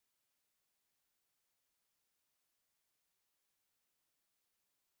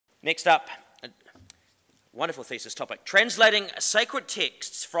Next up, a wonderful thesis topic, translating sacred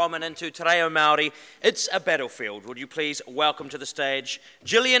texts from and into Te Reo Māori. It's a battlefield. Would you please welcome to the stage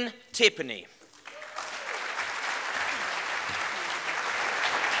Jillian Tipene.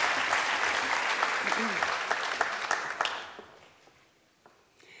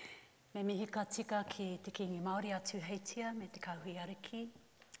 Me mihi ka tika ki te kingi Māori atu heitia me te kauhi ariki,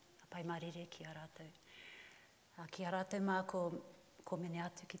 a pai marire ki a rātou. Ki a rātou mā ko mene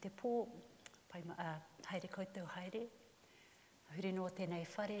atu ki te pō, haere koutou haere, huri no tēnei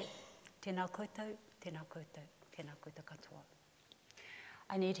whare, tēnā koutou, tēnā koutou, tēnā koutou katoa.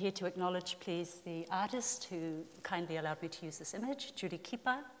 I need here to acknowledge, please, the artist who kindly allowed me to use this image, Judy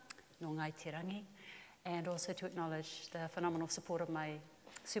Kipa, no ngai te rangi, and also to acknowledge the phenomenal support of my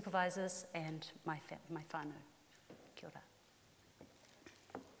supervisors and my whānau. Kia ora.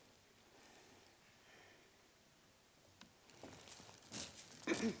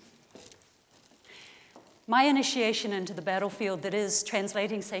 My initiation into the battlefield that is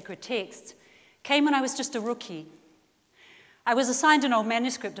translating sacred texts came when I was just a rookie. I was assigned an old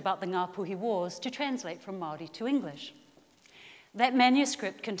manuscript about the Ngāpuhi Wars to translate from Māori to English. That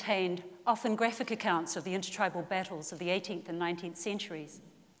manuscript contained often graphic accounts of the intertribal battles of the 18th and 19th centuries.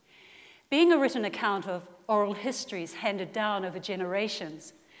 Being a written account of oral histories handed down over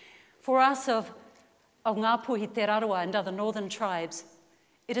generations, for us of Ngāpuhi Te Raroa and other northern tribes,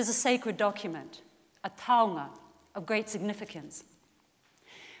 it is a sacred document, a taonga of great significance.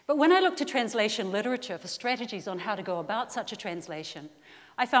 But when I looked to translation literature for strategies on how to go about such a translation,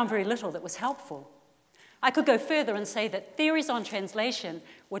 I found very little that was helpful. I could go further and say that theories on translation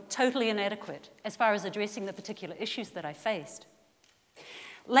were totally inadequate as far as addressing the particular issues that I faced.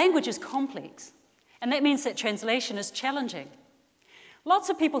 Language is complex, and that means that translation is challenging.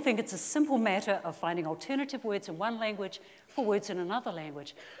 Lots of people think it's a simple matter of finding alternative words in one language for words in another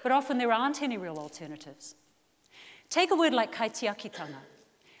language, but often there aren't any real alternatives. Take a word like kaitiakitanga.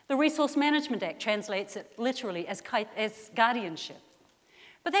 The Resource Management Act translates it literally as guardianship,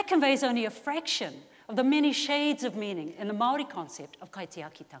 but that conveys only a fraction of the many shades of meaning in the Māori concept of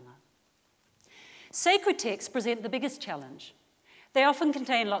kaitiakitanga. Sacred texts present the biggest challenge. They often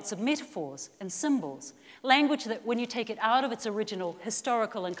contain lots of metaphors and symbols, language that, when you take it out of its original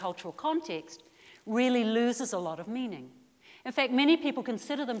historical and cultural context, really loses a lot of meaning. In fact, many people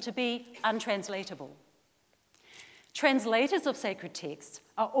consider them to be untranslatable. Translators of sacred texts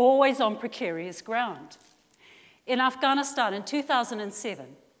are always on precarious ground. In Afghanistan in 2007,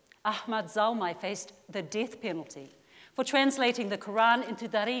 Ahmad Zalmai faced the death penalty for translating the Quran into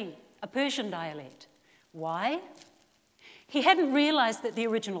Dari, a Persian dialect. Why? He hadn't realized that the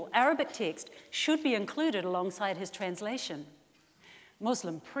original Arabic text should be included alongside his translation.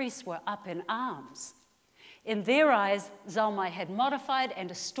 Muslim priests were up in arms. In their eyes, Zalmai had modified and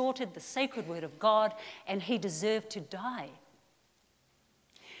distorted the sacred word of God, and he deserved to die.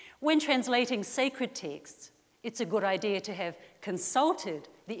 When translating sacred texts, it's a good idea to have consulted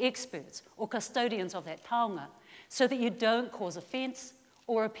the experts or custodians of that taonga so that you don't cause offense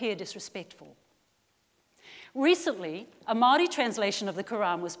or appear disrespectful. Recently, a Māori translation of the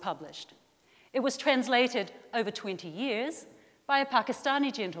Quran was published. It was translated over 20 years by a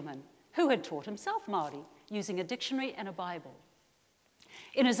Pakistani gentleman who had taught himself Māori using a dictionary and a Bible.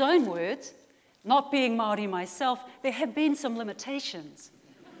 In his own words, not being Māori myself, there have been some limitations.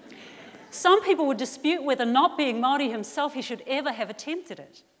 Some people would dispute whether, not being Māori himself, he should ever have attempted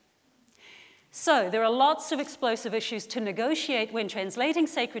it. So there are lots of explosive issues to negotiate when translating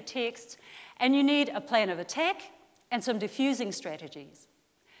sacred texts, and you need a plan of attack and some diffusing strategies.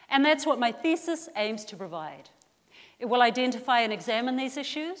 And that's what my thesis aims to provide. It will identify and examine these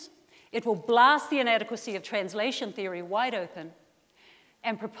issues. It will blast the inadequacy of translation theory wide open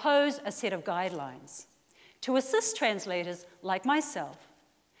and propose a set of guidelines to assist translators like myself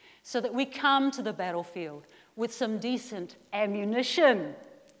so that we come to the battlefield with some decent ammunition.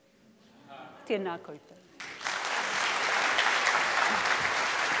 Tēnā koutou.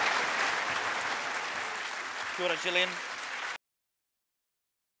 Kia ora, Jillian.